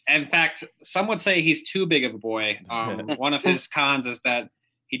 In fact, some would say he's too big of a boy. One of his cons is that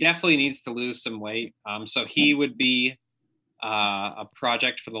he definitely needs to lose some weight. So he would be a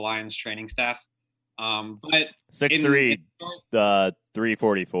project for the Lions training staff. But 6'3",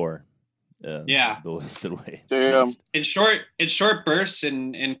 344. Yeah. The listed weight. Damn. In short bursts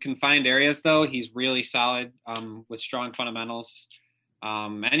in confined areas, though, he's really solid with strong fundamentals.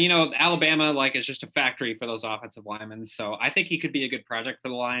 And Alabama is just a factory for those offensive linemen. So I think he could be a good project for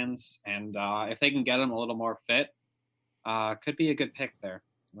the Lions. And if they can get him a little more fit, could be a good pick there,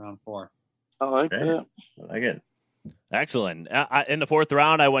 round 4. I like it. I like it. Excellent. In the 4th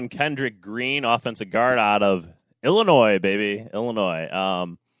round, I went Kendrick Green, offensive guard out of Illinois, baby. Illinois.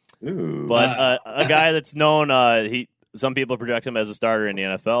 But a guy that's known, some people project him as a starter in the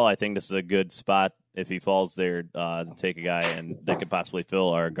NFL. I think this is a good spot if he falls there to take a guy and that could possibly fill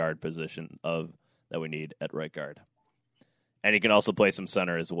our guard position that we need at right guard. And he can also play some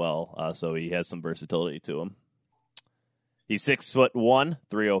center as well, so he has some versatility to him. He's 6'1",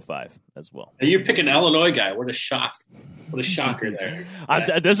 305 as well. And you're picking an Illinois guy. What a shock! What a shocker there.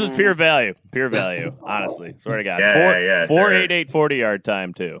 This is pure value. Pure value. Honestly, swear to God. 4.88 40-yard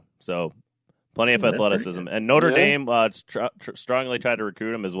time too. So plenty of athleticism. And Notre Dame strongly tried to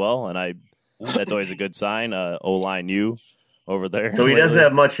recruit him as well, and that's always a good sign. O-line U over there. So he doesn't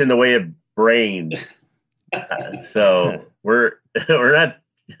have much in the way of brains. So we're not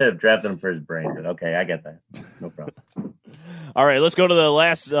drafting him for his brain, but okay, I get that. No problem. All right, let's go to the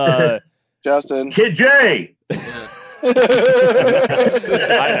last. Justin. Kid J. I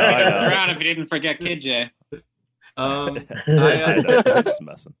know. Proud if you didn't forget Kid J. Just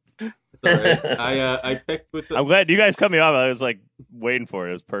messing. It's all right. I picked with. I'm glad you guys cut me off. I was waiting for it.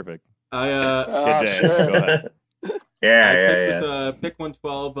 It was perfect. Kid J. Sure. Go ahead. Yeah. With pick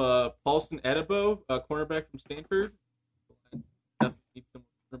 112, Paulson Adebo, cornerback from Stanford.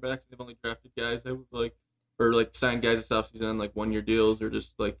 cornerbacks. They've only drafted guys that would like signed guys this offseason on like 1-year deals or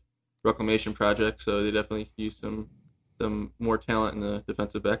just like reclamation projects. So they definitely use some more talent in the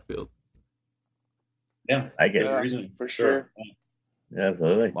defensive backfield. Yeah, I get it. reason for sure. Yeah,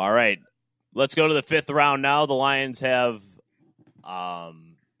 absolutely. All right. Let's go to the 5th round now. The Lions have my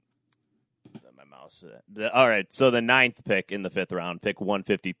mouse. All right, so the 9th pick in the 5th round, pick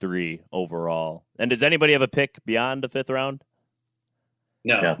 153 overall. And does anybody have a pick beyond the 5th round?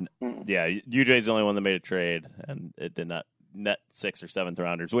 No. Yeah, UJ's the only one that made a trade, and it did not net 6th or 7th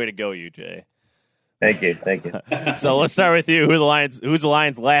rounders. Way to go, UJ. Thank you. So let's start with you. Who's the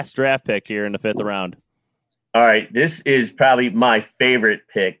Lions' last draft pick here in the 5th round? All right, this is probably my favorite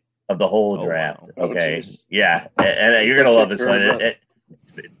pick of the whole draft. Wow. Okay, yeah, and you're gonna love this one.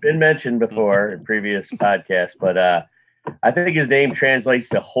 It's been mentioned before in previous podcasts, but I think his name translates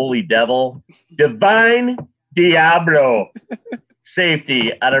to Holy Devil, Divine Diablo,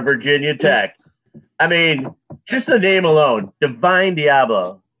 safety out of Virginia Tech. I mean, just the name alone, Divine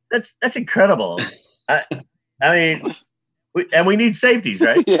Diablo. That's incredible. I mean, we need safeties,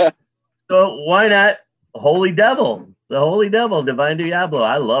 right? Yeah. So why not Holy Devil? The Holy Devil, Divine Diablo.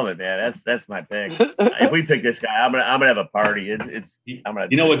 I love it, man. That's my pick. If we pick this guy, I'm gonna have a party. I'm gonna.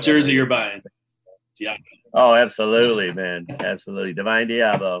 You know what jersey you're buying? Yeah. Oh, absolutely, man. Absolutely, Divine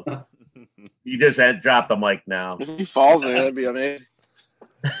Diablo. You just had dropped the mic now. If he falls there, that'd be amazing.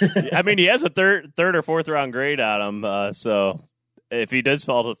 I mean, he has a third or 4th round grade on him, so if he does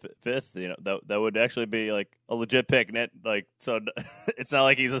fall to 5th, that would actually be like a legit pick. So it's not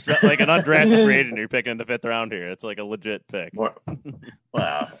like he's like an undrafted free agent. You're picking in the 5th round here. It's like a legit pick.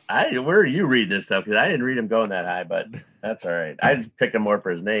 Wow. Where do you read this stuff? Because I didn't read him going that high, but that's all right. I just picked him more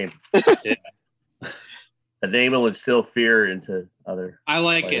for his name. Yeah. The name will instill fear into other. I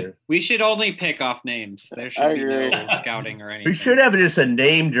like players. it. We should only pick off names. There should be no scouting or anything. We should have just a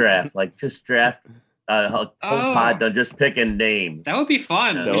name draft, like just draft whole pod done just picking names. That would be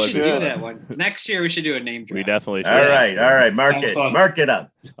fun. That We would should be do fun. that one. Next year we should do a name draft. We definitely should. All right. Sounds fun. Mark it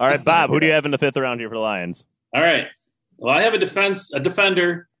up. All right, Bob, who do you have in the 5th round here for the Lions? All right. Well, I have a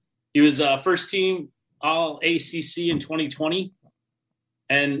defender. He was first team All ACC in 2020,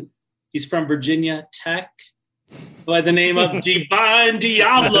 and he's from Virginia Tech by the name of Divine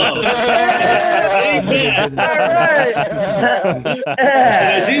Diablo. Amen. All right.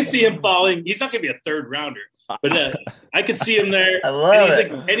 And I do see him falling. He's not going to be a 3rd rounder, but I could see him there. I love it.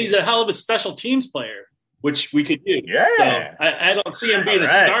 And he's a hell of a special teams player, which we could do. Yeah. So I don't see him being All a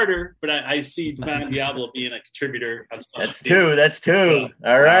right. starter, but I see Divine Diablo being a contributor. On special That's teams. That's two.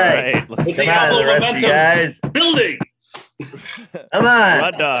 All All right. right, let's With Come on, the rest of you guys. Building. Come on.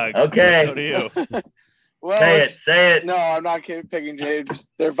 Run Dog. Okay. Let's go to you. Well, Say it. no, I'm not picking James.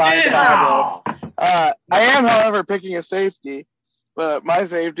 They're fine. Yeah. I am, however, picking a safety, but my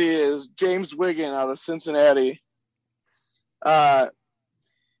safety is James Wiggin out of Cincinnati. 5'11".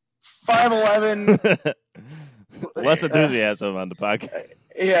 Less enthusiasm on the podcast.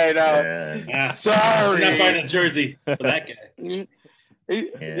 Yeah, I know. Yeah. Yeah. Sorry. I'm not buying a jersey for that guy.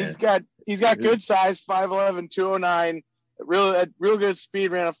 He's got good size, 5'11", 209, real good speed,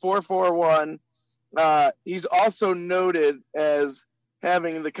 ran a 4.41. He's also noted as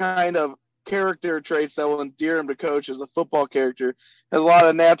having the kind of character traits that will endear him to coaches. The football character has a lot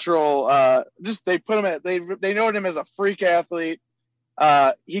of natural. They put him at. They noted him as a freak athlete.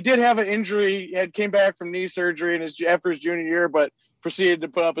 He did have an injury. He came back from knee surgery after his junior year, but proceeded to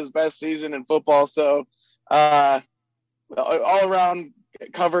put up his best season in football. So all around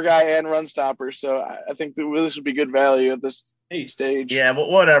cover guy and run stopper. So I think this would be good value at this stage. Yeah, but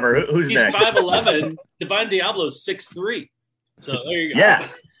whatever. Who's He's next? 5'11". Divine Diablo's 6'3". So there you go. Yeah.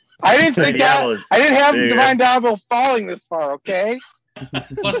 I didn't think that. Diablo's I didn't have bigger. Divine Diablo falling this far. Okay.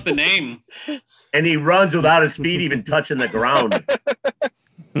 Plus the name. And he runs without his feet even touching the ground.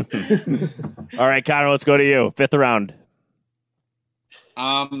 All right, Connor, let's go to you. 5th round.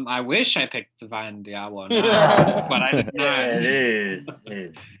 I wish I picked Divine Diablo now, but I did Yeah, not. it is. It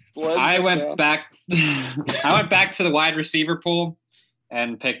is. I went back. I went back to the wide receiver pool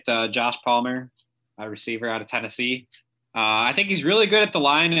and picked Josh Palmer, a receiver out of Tennessee. I think he's really good at the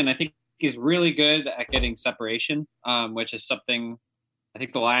line, and I think he's really good at getting separation, which is something I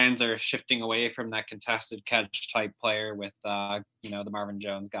think the Lions are shifting away from that contested catch type player with the Marvin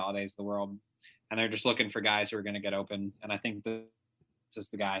Jones, Galladay's of the world, and they're just looking for guys who are going to get open. And I think this is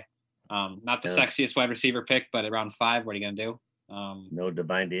the guy. Not the sexiest wide receiver pick, but around 5, what are you going to do? No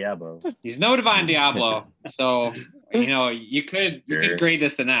Divine Diablo. He's no Divine Diablo. So, you could grade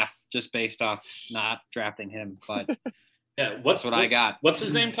this an F just based off not drafting him. But Yeah. that's what I got. What's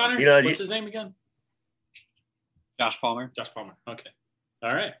his name, Connor? You know, What's his name again? Josh Palmer. Josh Palmer. Okay.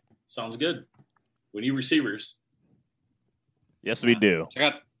 All right. Sounds good. We need receivers. Yes, we do. So I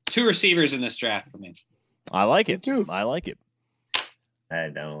got 2 receivers in this draft for me. I like it. Me too. I like it. I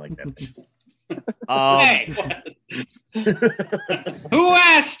don't like that. Hey, who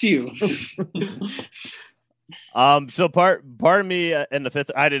asked you? So part of me in the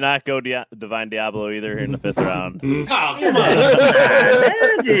 5th, I did not go Divine Diablo either in the 5th round. Oh, come Come on.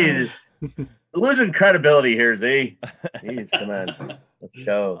 on, Jesus. Losing credibility here, Z. Jeez, come on. Let's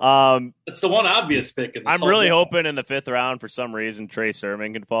go. That's the one obvious pick. In the I'm really Salt hoping in the 5th round for some reason Trey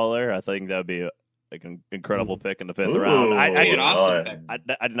Sermon can fall there. I think that would be an incredible pick in the 5th round. I An did awesome pick.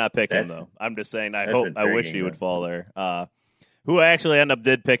 I did not pick him That's- though. I'm just saying I that's wish intriguing, he would though. fall there. Who I actually ended up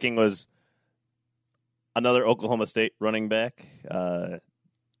did picking was another Oklahoma State running back.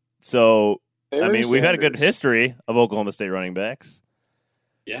 So I mean, we've had a good history of Oklahoma State running backs.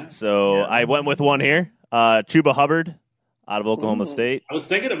 Yeah. So Yeah. I went with one here, Chuba Hubbard out of Oklahoma State. I was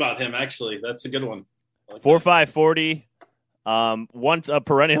thinking about him, actually. That's a good one. I like 4.5 40. Once a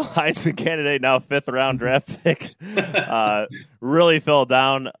perennial Heisman candidate, now 5th round draft pick. Really fell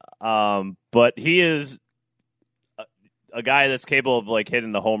down. But he is a guy that's capable of like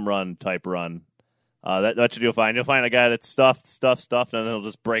hitting the home run type run. That's what you'll find. You'll find a guy that's stuffed, and then he'll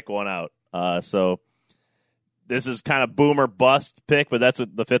just break one out. So this is kind of boom or bust pick, but that's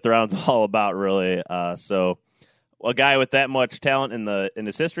what the 5th round's all about, really. So a guy with that much talent in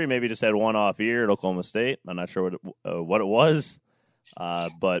his history maybe just had one off year at Oklahoma State. I'm not sure what it was,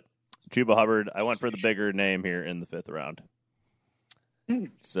 but Chuba Hubbard. I went for the bigger name here in the 5th round.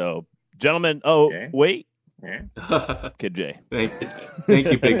 So, gentlemen. Oh, Okay. wait, Yeah. Kid J.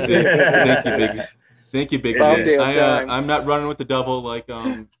 Thank you, Big Z. Thank you, Big About Z. damn time. I'm not running with the devil like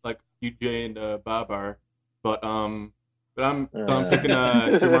you, Jay, and Bob are, but I'm picking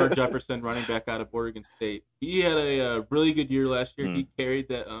Jamar Jefferson, running back out of Oregon State. He had a really good year last year. He carried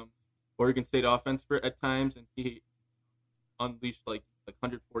that Oregon State offense at times, and he unleashed like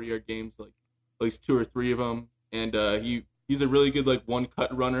 140-yard games, like at least 2 or 3 of them. And he's a really good like one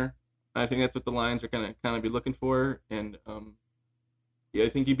cut runner. I think that's what the Lions are gonna kind of be looking for, and I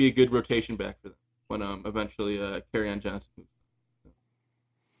think he'd be a good rotation back for them when eventually Kerryon Johnson moves.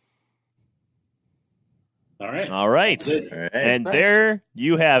 All right. All right. That's it. All right. And there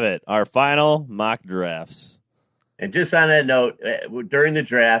you have it, our final mock drafts. And just on that note, during the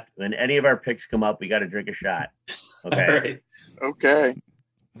draft, when any of our picks come up, we got to drink a shot. Okay. All right. Okay.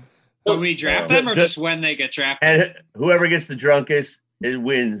 When we draft them, or just when they get drafted? And whoever gets the drunkest, it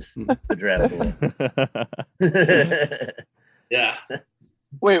wins the draft. Yeah.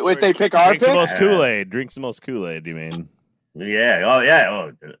 Wait, they pick our Drink the pick? most Kool-Aid. Drink the most Kool-Aid, you mean? Yeah. Oh, yeah.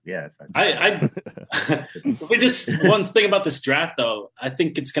 Oh, yeah. I we just one thing about this draft though. I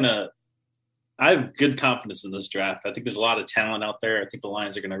think I have good confidence in this draft. I think there's a lot of talent out there. I think the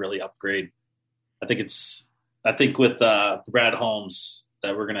Lions are gonna really upgrade. I think with Brad Holmes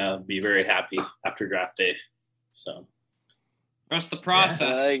that we're gonna be very happy after draft day. So Trust the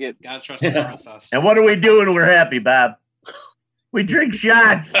process. I like it. Gotta trust the process. And what do we do when we're happy, Bob? We drink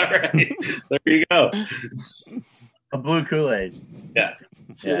shots all right. There you go. of blue Kool-Aid. Yeah.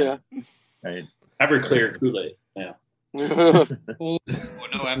 Yeah. Right. Everclear Kool-Aid. Yeah. Oh,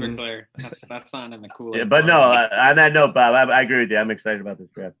 no Everclear. That's not in the cool. Yeah, but no, on that note, Bob, I agree with you. I'm excited about this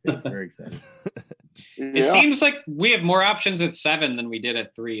draft. I'm very excited. It seems like we have more options at 7 than we did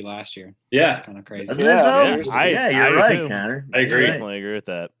at 3 last year. Yeah. It's kind of crazy. Doesn't Yeah, it, seriously. though? Yeah, I you're do right, too. Connor. I agree. You're right. Definitely agree with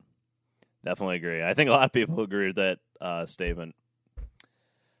that. Definitely agree. I think a lot of people agree with that statement.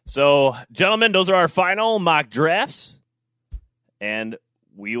 So, gentlemen, those are our final mock drafts, and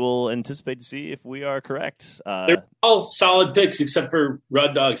we will anticipate to see if we are correct. They're all solid picks except for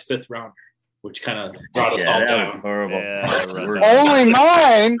Rud Dog's 5th rounder, which kind of brought us Yeah, all that was down. horrible. Yeah, We're- Only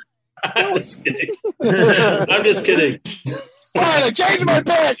mine. I'm just kidding. I'm just kidding. Fine, I changed my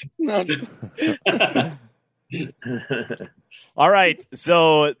pick. No, All right.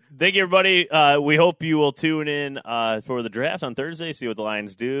 So, thank you, everybody. We hope you will tune in for the draft on Thursday, see what the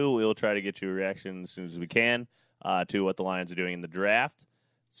Lions do. We'll try to get you a reaction as soon as we can to what the Lions are doing in the draft.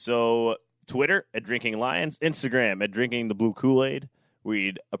 So, Twitter at Drinking Lions, Instagram at Drinking the Blue Kool-Aid.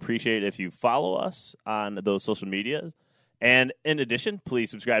 We'd appreciate if you follow us on those social medias. And in addition, please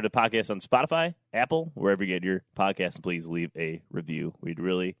subscribe to the podcast on Spotify, Apple, wherever you get your podcasts. Please leave a review. We'd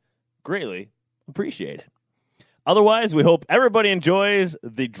really greatly appreciate it. Otherwise, we hope everybody enjoys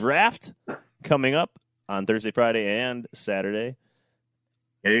the draft coming up on Thursday, Friday, and Saturday.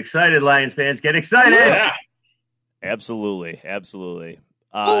 Get excited, Lions fans. Get excited. Yeah. Absolutely. Absolutely.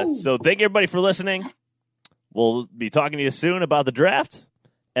 So thank you, everybody, for listening. We'll be talking to you soon about the draft.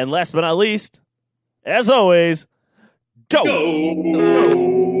 And last but not least, as always, Go!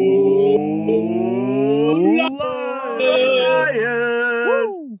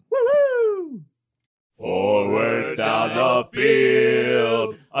 Lions! Woo-hoo! Forward down the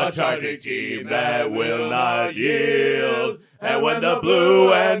field, a charging team that will not yield. And when the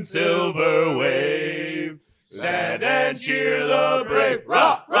blue and silver wave, stand and cheer the brave.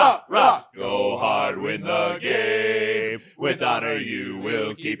 Rock, rock, rock. Go hard, win the game. With honor you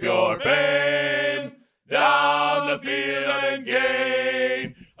will keep your fame. Down the field and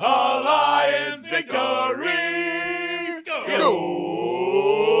gain a Lions victory. Go!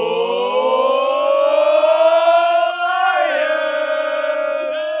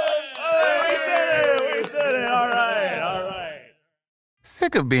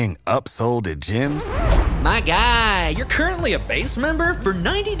 Sick of being upsold at gyms? My guy, you're currently a base member? For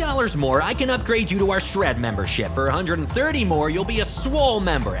 $90 more, I can upgrade you to our Shred membership. For $130 more, you'll be a Swole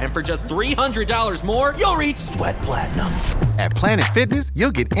member. And for just $300 more, you'll reach Sweat Platinum. At Planet Fitness,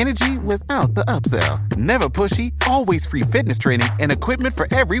 you'll get energy without the upsell. Never pushy, always free fitness training and equipment for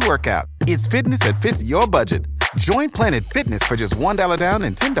every workout. It's fitness that fits your budget. Join Planet Fitness for just $1 down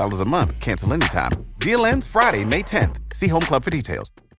and $10 a month. Cancel anytime. Deal ends Friday, May 10th. See Home Club for details.